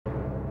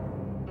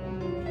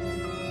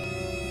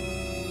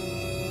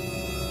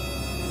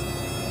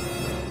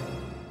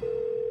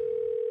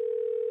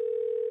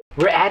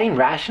We're adding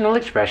rational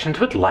expressions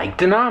with like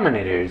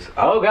denominators.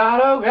 Oh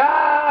God, oh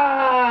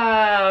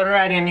God!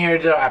 Right in here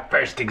to our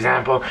first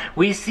example,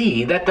 we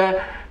see that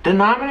the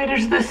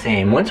denominators are the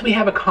same. Once we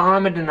have a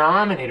common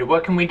denominator,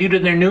 what can we do to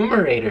their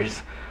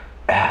numerators?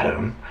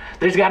 Adam.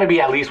 There's got to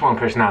be at least one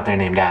person out there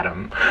named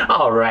Adam.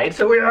 All right,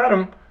 so we're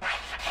Adam.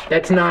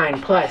 That's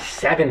 9 plus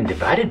 7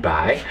 divided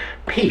by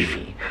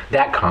P,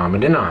 that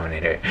common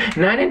denominator.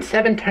 9 and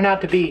 7 turn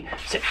out to be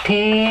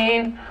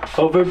 16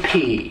 over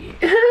P.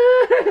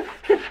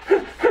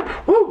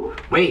 Woo!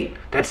 Wait,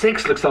 that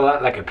 6 looks a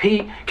lot like a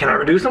P. Can I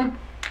reduce them?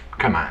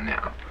 Come on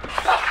now.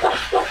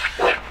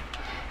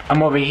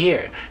 I'm over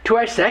here to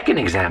our second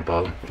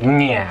example.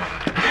 Yeah.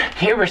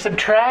 Here we're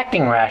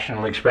subtracting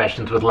rational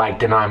expressions with like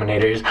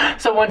denominators.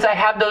 So once I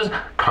have those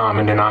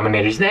common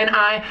denominators, then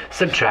I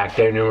subtract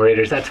their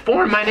numerators. That's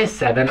 4 minus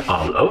 7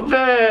 all over.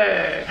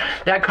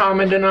 That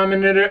common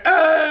denominator,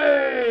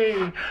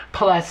 A,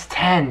 plus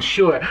 10,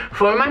 sure.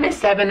 4 minus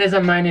 7 is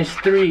a minus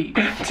 3.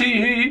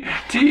 T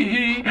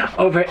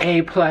over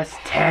A plus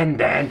 10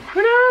 then.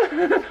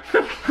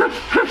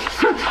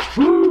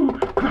 Woo.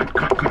 Come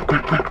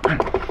on.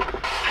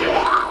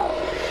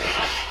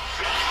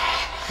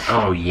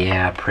 Oh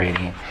yeah,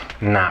 pretty.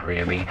 Not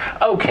really.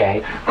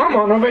 Okay, I'm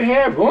on over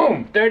here.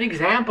 Boom. Third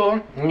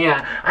example.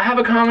 Yeah, I have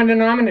a common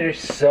denominator,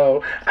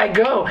 so I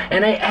go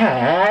and I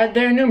add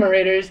their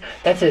numerators.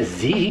 That's a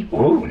z,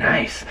 ooh,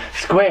 nice,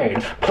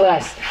 squared,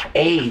 plus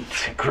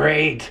 8.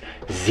 Great.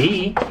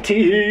 Z,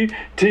 t,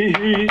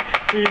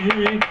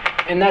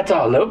 and that's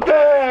all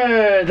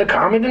over the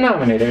common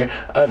denominator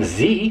of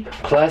z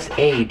plus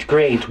 8.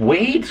 Great.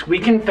 Wait, we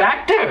can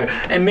factor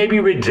and maybe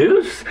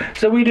reduce.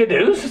 So we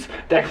deduce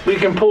that we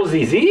can pull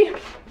z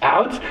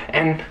out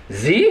and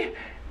z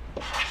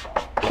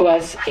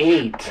plus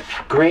 8.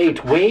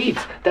 Great. Wait,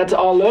 that's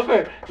all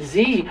over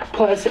z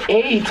plus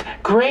 8.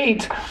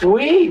 Great.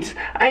 Wait,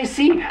 I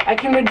see I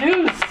can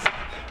reduce.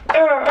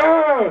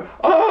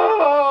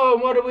 Oh,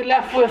 what are we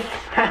left with?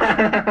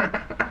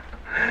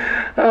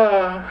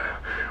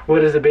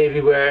 What does a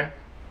baby wear?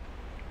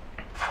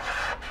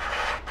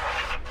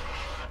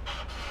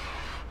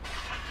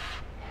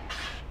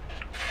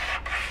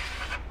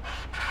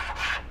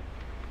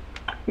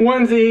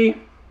 Onesie.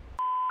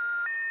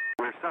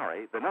 We're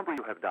sorry, the number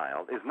you have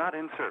dialed is not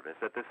in service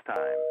at this time.